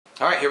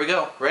Alright, here we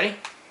go. Ready?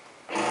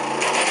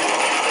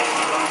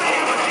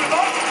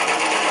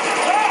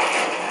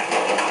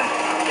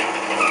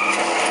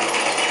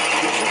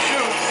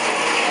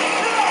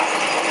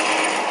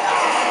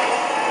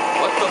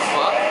 What the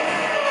fuck?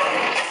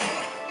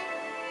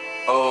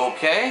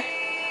 Okay.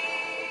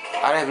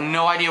 I have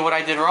no idea what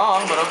I did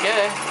wrong, but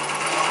okay.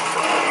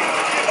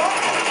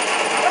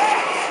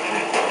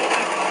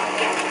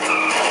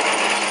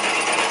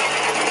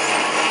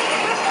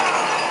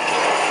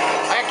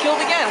 I got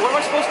killed again. What am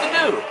I supposed to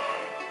do?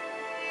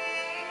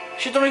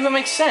 Shit don't even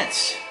make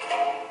sense.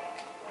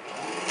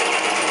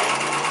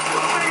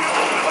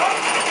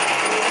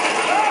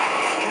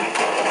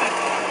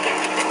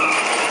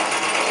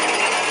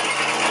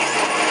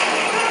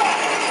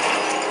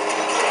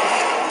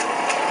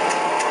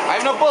 I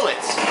have no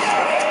bullets.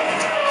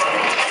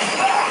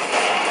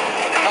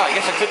 Oh, I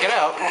guess I took it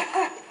out.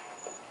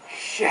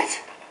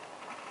 Shit.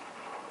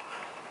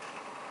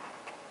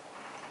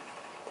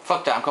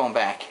 Fuck that, I'm coming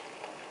back.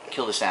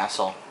 Kill this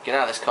asshole. Get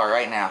out of this car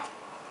right now.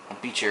 I'll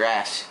beat your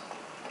ass.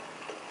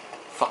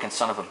 Fucking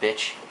son of a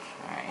bitch.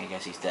 Alright, I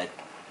guess he's dead.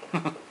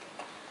 I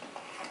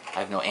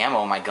have no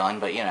ammo in my gun,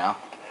 but you know.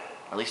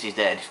 At least he's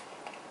dead.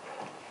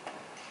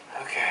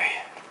 Okay.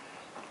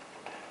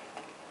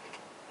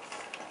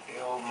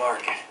 The old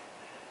market.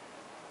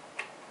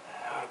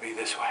 Ought to be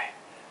this way.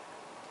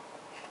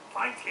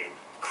 Find him.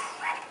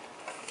 Crap.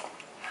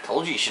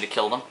 Told you should have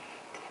killed him.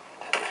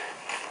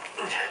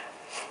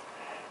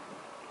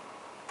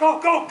 Go,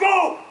 go,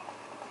 go!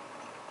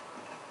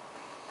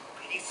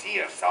 He's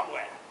here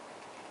somewhere.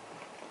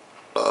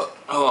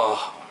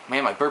 Oh,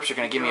 man, my burps are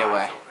gonna give me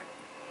away.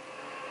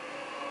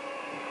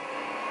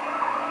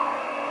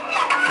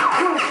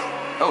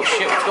 Oh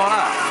shit, what's going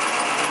on?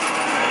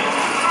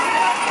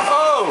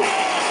 Oh!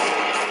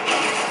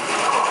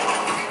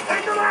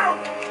 Take him out!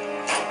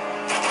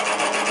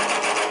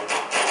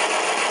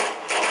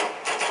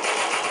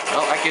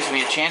 Well, that gives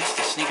me a chance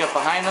to sneak up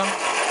behind them.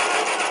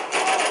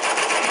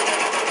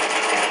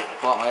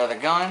 Pull out my other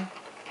gun.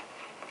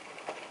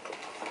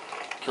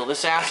 Kill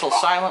this asshole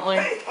silently.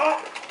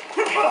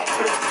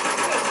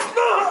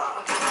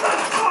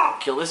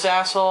 Kill this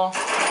asshole.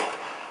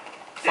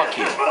 Fuck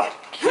you.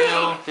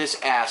 Kill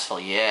this asshole,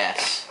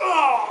 yes.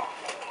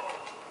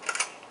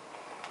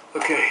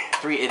 Okay.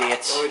 3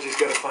 idiots. Now we just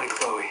gotta find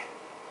Chloe.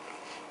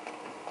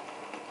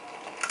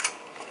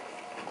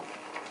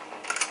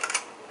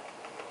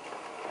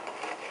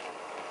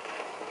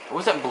 What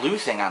was that blue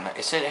thing on there?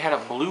 It said it had a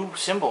blue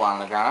symbol on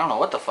the ground. I don't know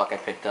what the fuck I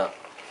picked up.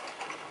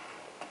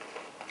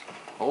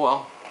 Oh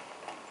well.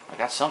 I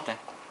got something.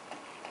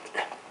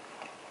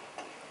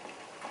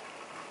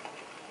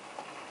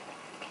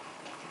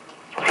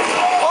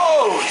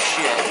 Oh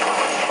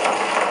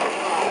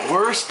shit!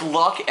 Worst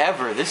luck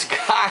ever. This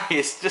guy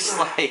is just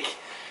like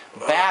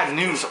bad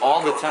news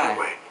all the time.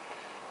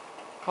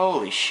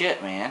 Holy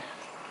shit, man.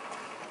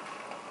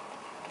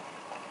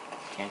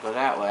 Can't go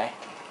that way.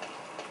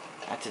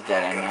 That's a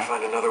dead end now. Gotta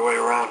find another way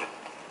around.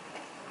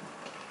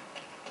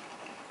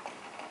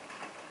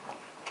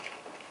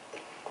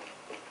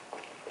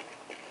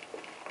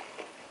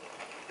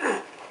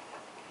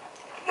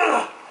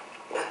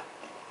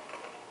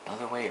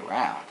 Another way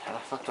around? How the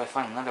fuck do I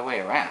find another way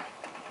around?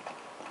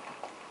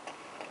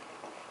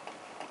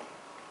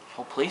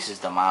 Whole place is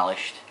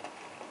demolished.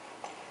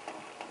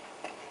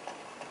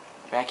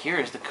 Back here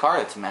is the car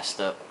that's messed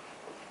up.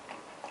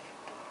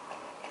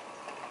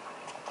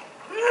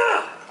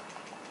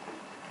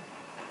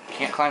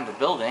 Can't climb the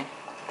building.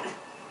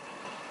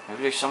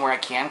 Maybe there's somewhere I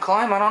can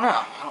climb? I don't know.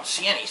 I don't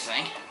see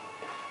anything.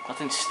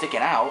 Nothing's sticking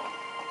out.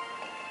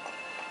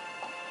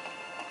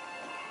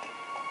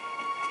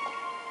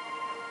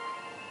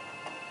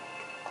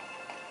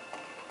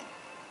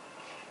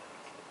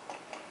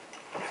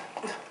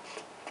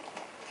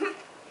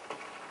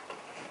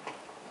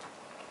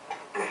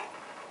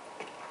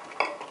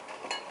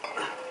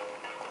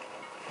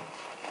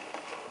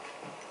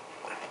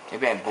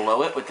 Maybe I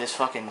blow it with this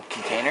fucking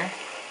container?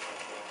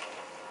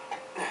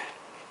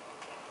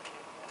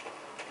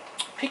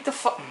 Pick the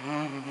fuck.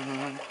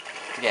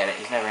 Forget it.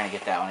 He's never gonna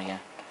get that one again.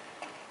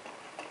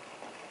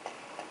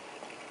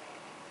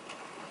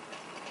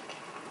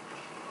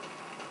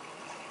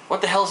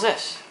 What the hell's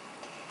this?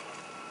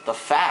 The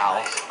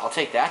foul. I'll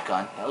take that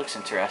gun. That looks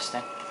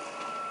interesting.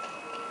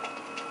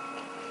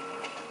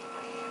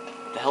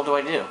 What the hell do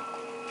I do?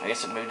 I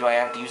guess maybe do I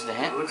have to use the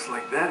hint? It looks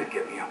like that'd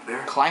get me up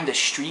there. Climb the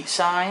street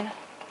sign?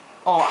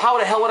 Oh, how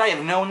the hell would I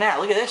have known that?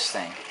 Look at this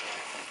thing.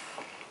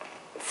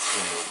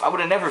 I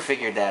would have never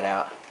figured that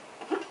out.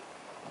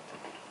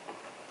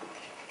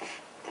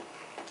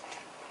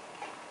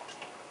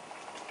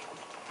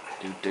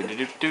 Do do do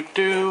do do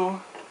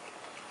do.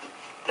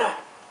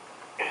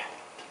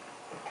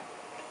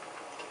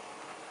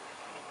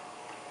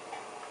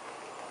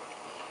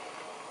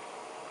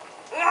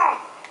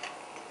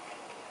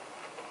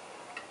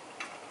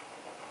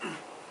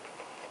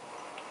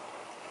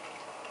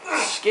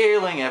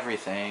 Scaling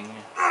everything.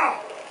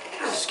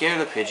 Scare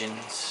the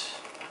pigeons.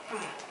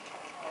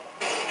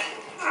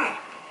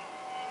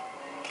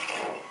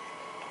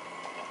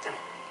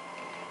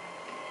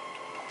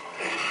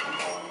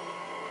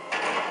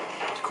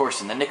 course,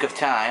 in the nick of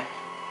time.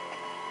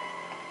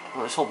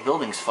 Oh, this whole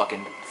building's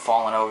fucking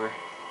falling over.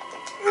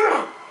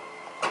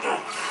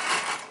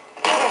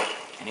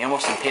 And he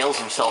almost impales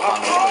himself on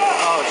the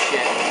toilet. Oh,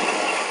 shit.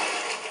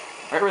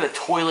 Right where the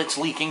toilet's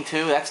leaking,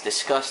 too? That's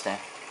disgusting.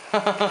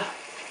 There'll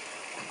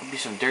be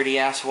some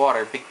dirty-ass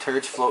water. Big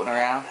turds floating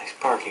around. Nice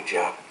parking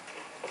job.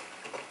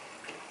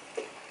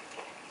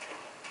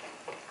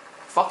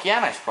 Fuck yeah,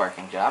 nice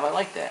parking job. I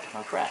like that. I'm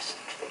impressed.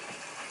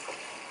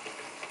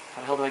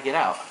 How the hell do I get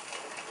out?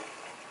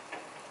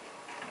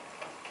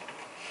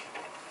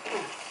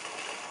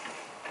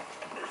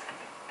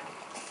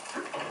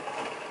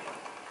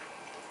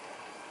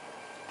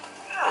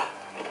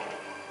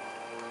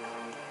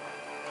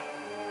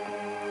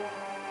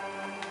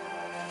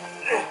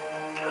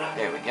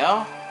 There we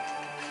go.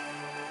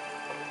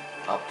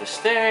 Up the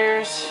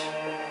stairs.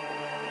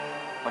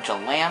 Bunch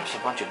of lamps, a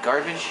bunch of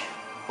garbage.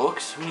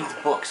 Books? Who needs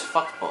books?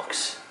 Fuck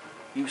books.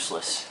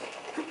 Useless.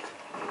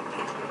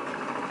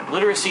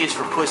 Literacy is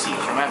for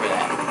pussies, remember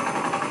that.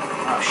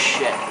 Oh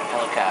shit,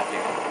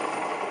 helicopter.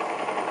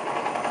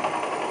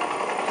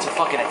 It's a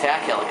fucking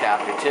attack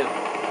helicopter too.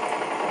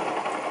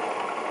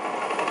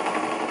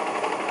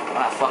 I'm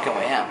not fucking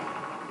with him.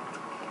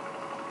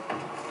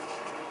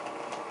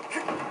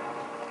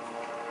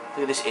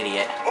 Look at this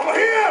idiot. Over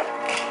here!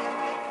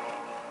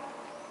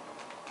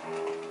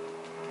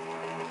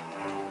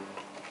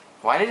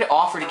 Why did it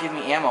offer to give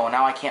me ammo and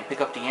now I can't pick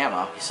up the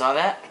ammo? You saw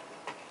that?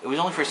 It was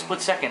only for a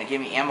split second. It gave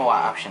me ammo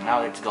option.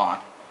 Now it's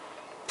gone.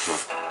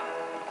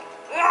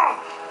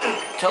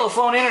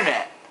 Telephone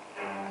internet.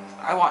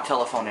 I want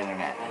telephone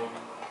internet.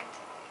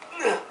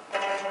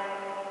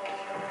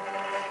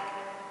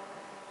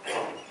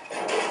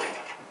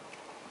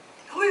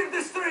 Clear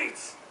the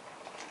streets!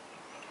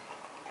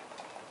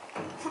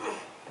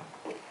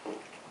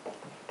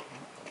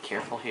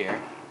 Careful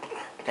here.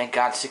 Thank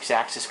God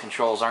 6-axis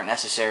controls aren't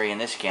necessary in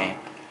this game.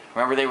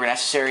 Remember they were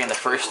necessary in the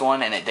first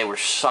one and they were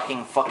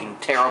sucking fucking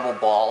terrible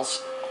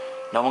balls.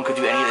 No one could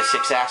do any of the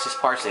 6-axis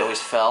parts. They always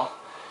fell.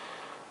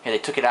 Yeah, they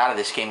took it out of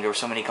this game. There were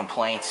so many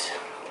complaints.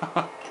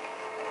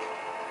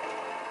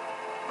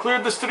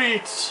 Cleared the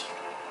streets.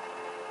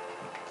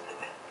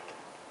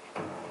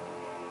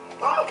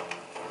 Oh.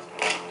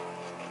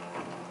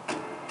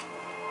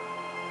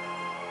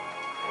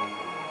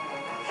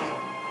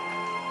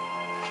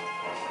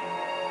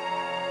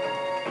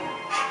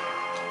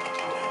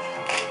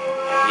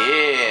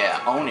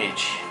 Yeah,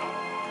 ownage.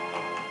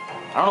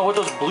 I don't know what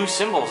those blue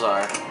symbols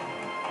are.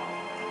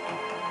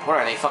 What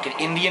are they, fucking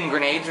Indian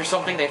grenades or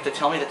something? They have to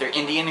tell me that they're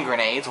Indian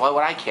grenades? Why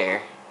would I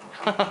care?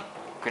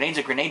 Grenade's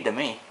a grenade to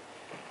me.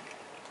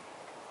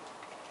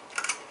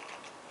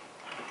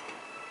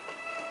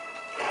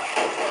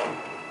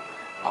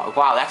 Oh,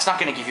 wow, that's not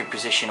gonna give your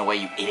position away,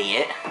 you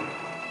idiot.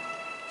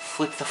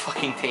 Flip the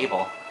fucking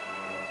table.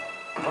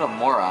 What a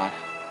moron.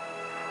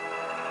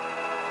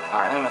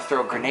 Alright, I'm gonna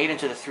throw a grenade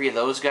into the 3 of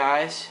those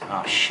guys.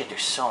 Oh shit,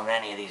 there's so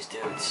many of these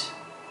dudes.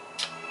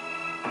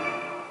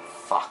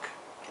 Fuck.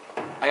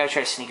 I gotta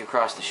try to sneak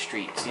across the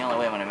street. It's the only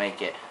way I'm gonna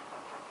make it.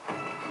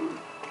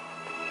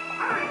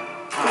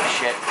 Oh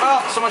shit.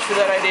 Well, so much for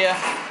that idea.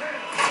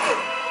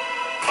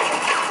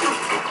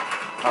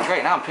 Oh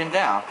great, now I'm pinned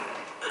down.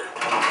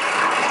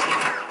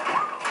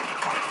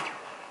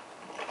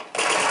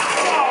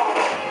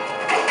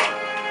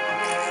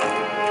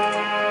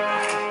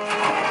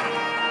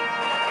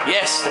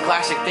 Yes, the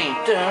classic theme.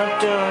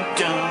 Dun, dun,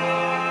 dun.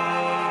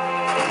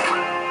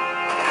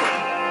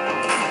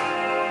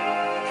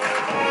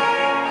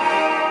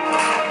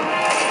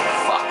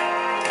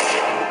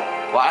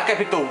 Wow, that guy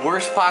picked the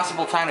worst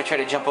possible time to try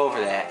to jump over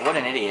that. What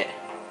an idiot.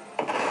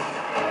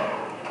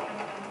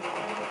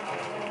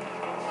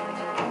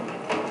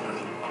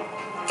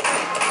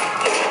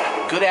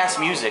 Good ass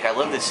music. I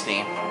love this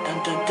theme.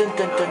 Dun, dun, dun,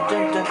 dun, dun,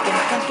 dun, dun,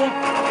 dun, dun.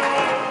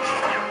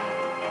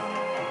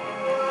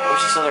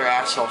 Where's this other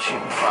asshole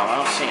shooting from? I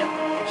don't see him.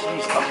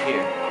 He's up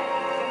here.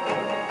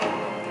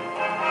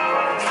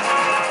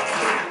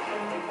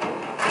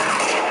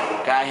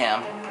 Got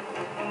him.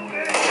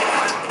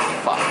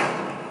 Fuck.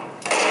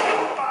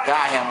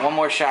 Got him. One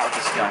more shot with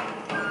this gun.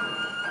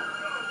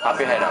 Pop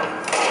your head up.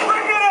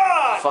 Bring it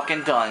on!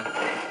 Fucking done.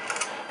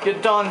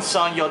 You're done,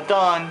 son. You're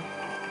done.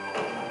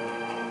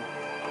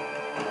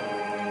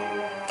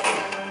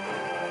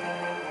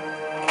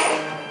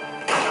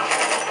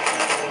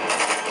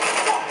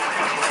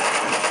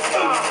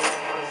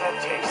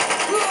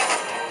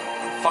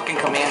 Fucking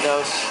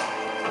commandos.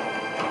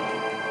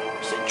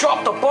 Say,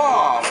 drop the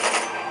bomb!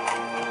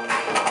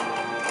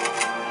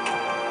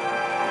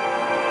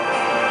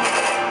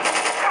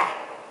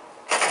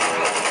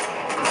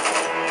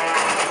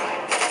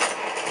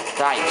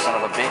 Die, you son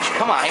of a bitch.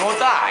 Come on, he won't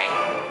die.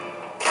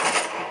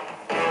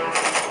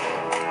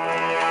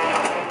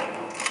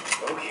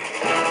 Okay.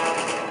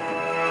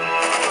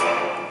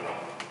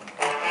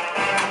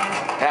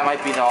 That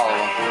might be all of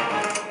them.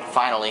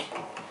 Finally.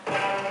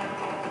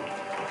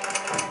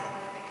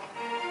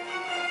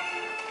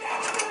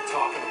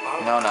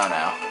 No, no,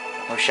 no.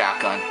 No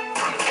shotgun. Oh,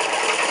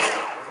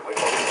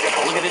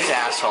 look at this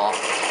asshole.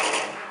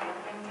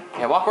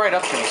 Yeah, walk right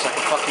up to me so I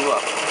can fuck you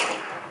up.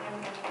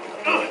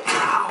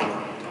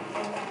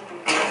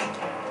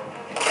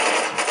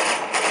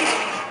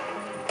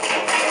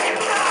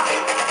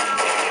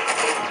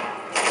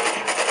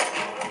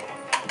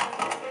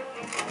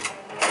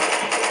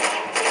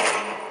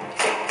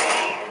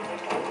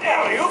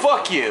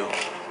 Fuck you.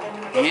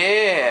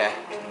 Yeah.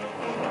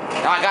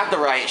 Now I got the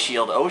riot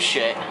shield. Oh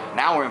shit.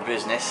 Now we're in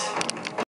business.